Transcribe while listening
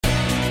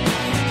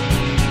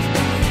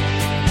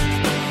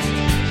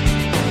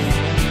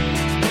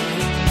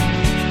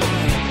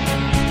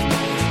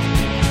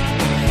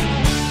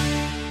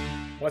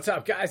What's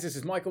up, guys? This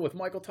is Michael with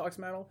Michael Talks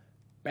Metal,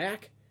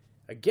 back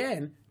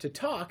again to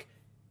talk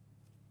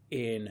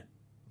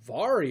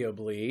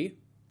invariably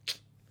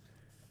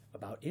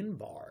about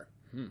Invar.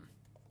 See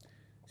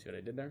what I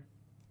did there?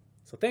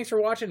 So thanks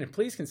for watching, and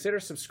please consider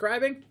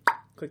subscribing.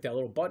 Click that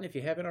little button if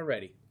you haven't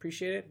already.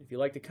 Appreciate it. If you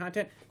like the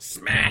content,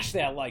 smash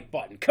that like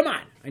button. Come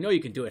on. I know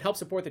you can do it. Help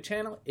support the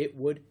channel. It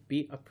would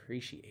be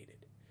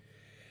appreciated.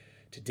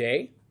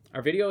 Today,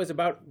 our video is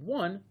about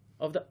one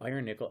of the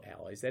iron-nickel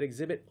alloys that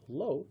exhibit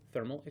low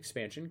thermal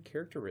expansion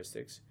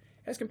characteristics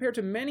as compared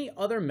to many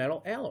other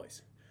metal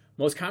alloys,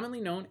 most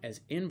commonly known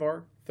as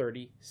Invar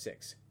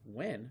 36,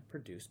 when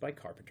produced by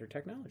Carpenter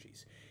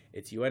Technologies.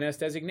 Its UNS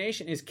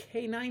designation is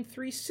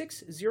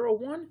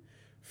K93601.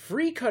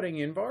 Free-cutting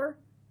Invar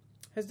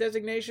has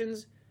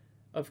designations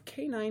of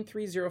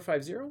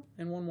K93050,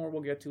 and one more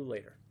we'll get to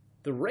later.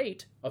 The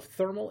rate of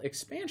thermal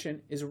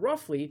expansion is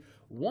roughly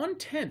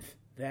 1/10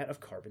 that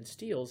of carbon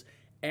steels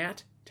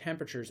at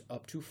temperatures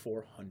up to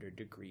 400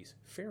 degrees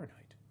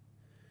Fahrenheit.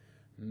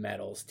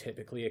 Metals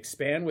typically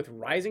expand with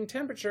rising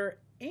temperature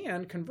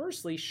and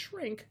conversely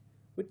shrink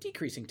with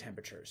decreasing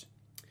temperatures.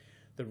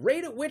 The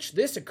rate at which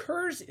this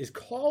occurs is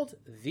called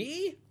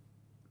the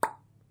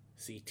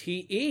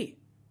CTE,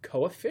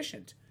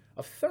 coefficient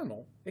of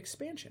thermal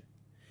expansion.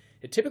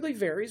 It typically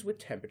varies with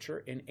temperature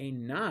in a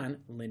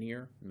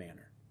non-linear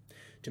manner.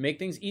 To make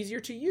things easier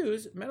to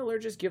use,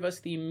 metallurgists give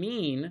us the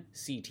mean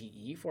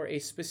CTE for a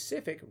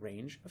specific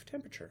range of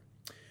temperature.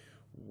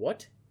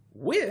 With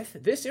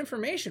this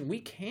information, we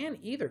can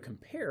either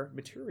compare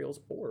materials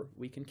or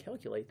we can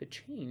calculate the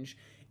change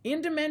in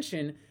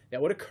dimension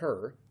that would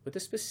occur with a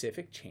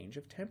specific change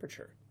of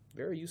temperature.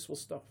 Very useful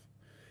stuff.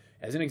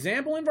 As an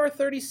example, Invar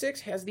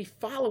 36 has the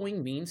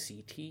following mean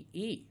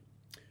CTE.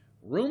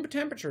 Room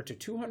temperature to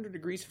 200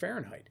 degrees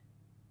Fahrenheit,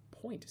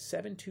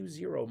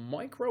 0.720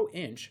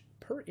 micro-inch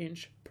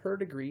per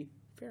degree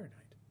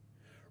Fahrenheit.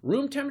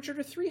 Room temperature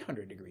to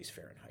 300 degrees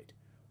Fahrenheit,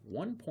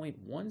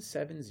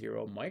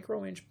 1.170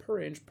 micro-inch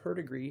per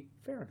degree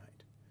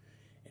Fahrenheit.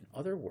 In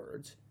other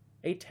words,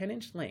 a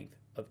 10-inch length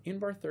of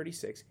Invar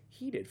 36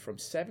 heated from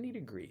 70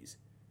 degrees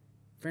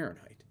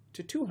Fahrenheit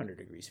to 200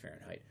 degrees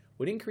Fahrenheit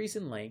would increase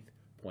in length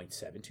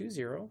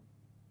 0.720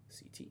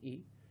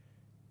 CTE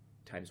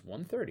times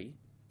 130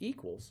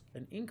 equals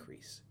an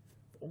increase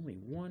of only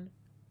 1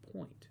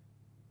 point.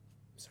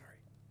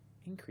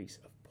 Increase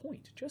of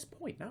point, just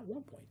point, not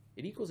 1 point.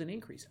 It equals an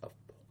increase of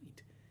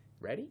point.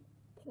 Ready?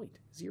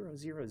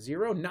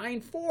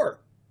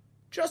 0.00094,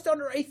 just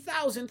under a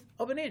thousandth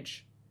of an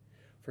inch.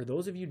 For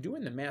those of you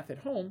doing the math at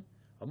home,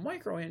 a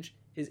micro-inch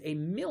is a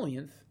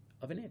millionth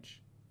of an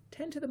inch,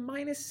 10 to the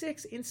minus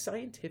 6 in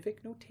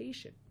scientific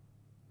notation.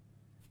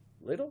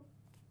 Little,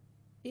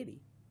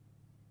 itty,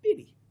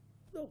 bitty,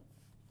 little.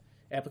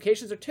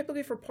 Applications are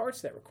typically for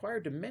parts that require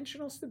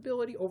dimensional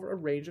stability over a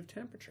range of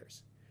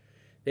temperatures.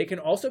 They can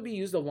also be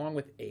used along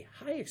with a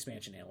high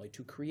expansion alloy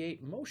to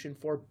create motion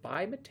for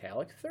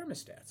bimetallic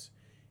thermostats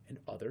and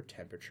other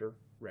temperature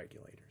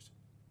regulators.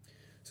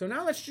 So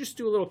now let's just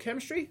do a little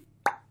chemistry.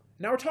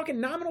 Now we're talking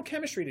nominal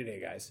chemistry today,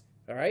 guys.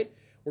 All right?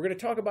 We're going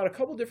to talk about a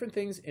couple different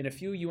things in a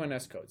few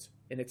UNS codes,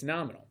 and it's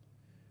nominal.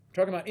 We're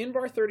talking about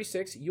Invar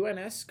 36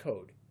 UNS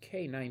code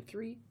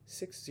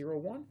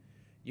K93601,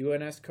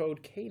 UNS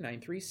code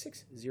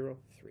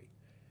K93603.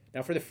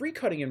 Now, for the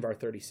free-cutting Invar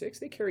 36,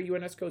 they carry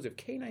UNS codes of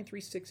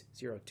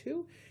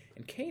K93602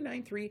 and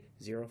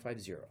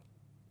K93050.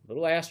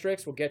 Little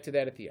asterisks, we'll get to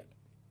that at the end.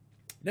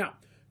 Now,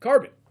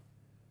 carbon,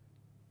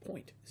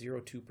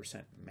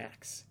 0.02%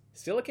 max.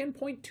 Silicon,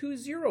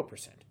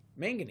 0.20%.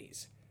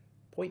 Manganese,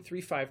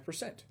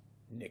 0.35%.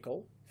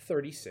 Nickel,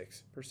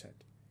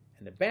 36%.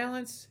 And the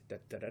balance,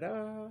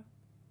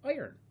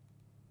 iron.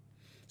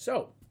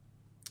 So,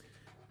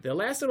 the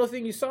last little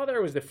thing you saw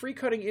there was the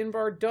free-cutting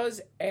Invar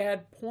does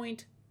add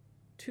 0.20%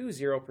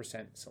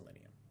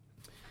 selenium.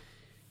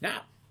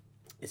 Now,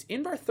 is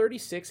Invar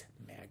 36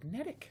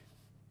 magnetic?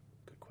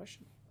 Good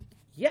question.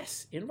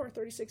 Yes, Invar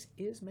 36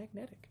 is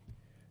magnetic.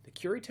 The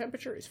Curie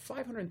temperature is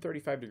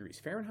 535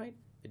 degrees Fahrenheit.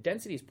 The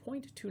density is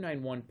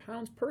 0.291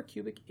 pounds per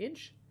cubic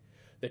inch.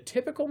 The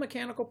typical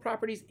mechanical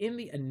properties in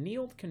the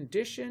annealed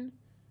condition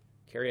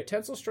carry a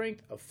tensile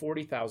strength of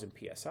 40,000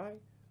 psi,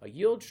 a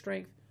yield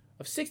strength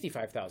of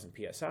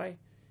 65,000 psi,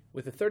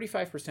 with a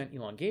 35%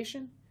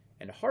 elongation,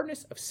 and a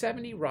hardness of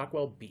 70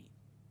 Rockwell B.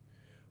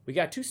 We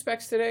got two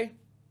specs today.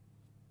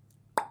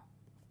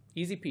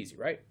 Easy peasy,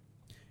 right?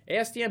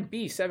 ASTM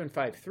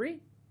B753,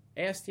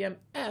 ASTM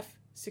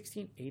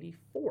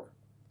F1684.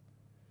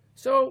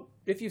 So,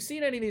 if you've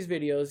seen any of these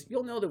videos,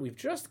 you'll know that we've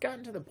just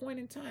gotten to the point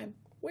in time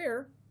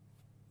where,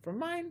 from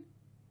my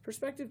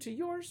perspective to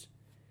yours,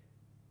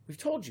 we've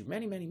told you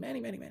many times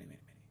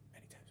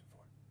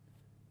before.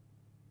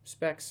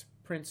 Specs,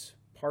 prints,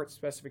 part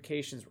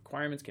specifications,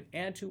 requirements can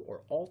add to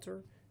or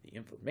alter the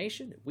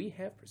information that we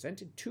have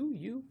presented to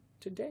you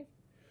today.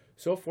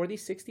 So for the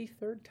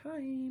 63rd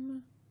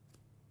time,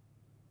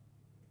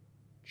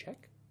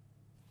 check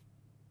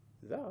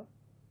the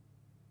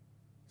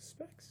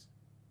specs,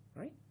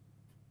 right?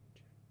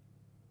 Check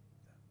the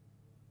specs.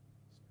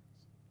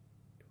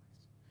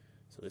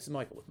 So this is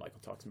Michael with Michael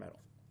Talks Metal.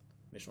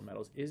 Michelin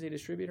Metals is a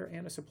distributor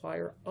and a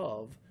supplier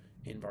of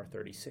Invar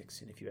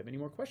 36. And if you have any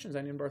more questions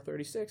on Invar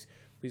 36,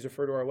 please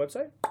refer to our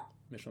website,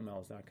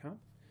 michelinmetals.com.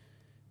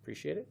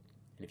 Appreciate it.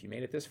 And if you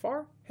made it this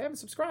far, haven't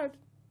subscribed,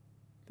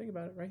 think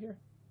about it right here.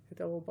 Hit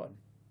that little button.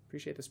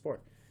 Appreciate the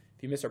support.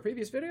 If you missed our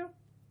previous video,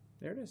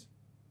 there it is.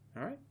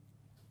 All right?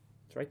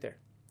 It's right there.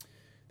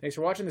 Thanks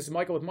for watching. This is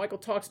Michael with Michael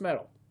Talks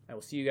Metal. I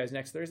will see you guys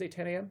next Thursday,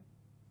 10 a.m.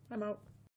 I'm out.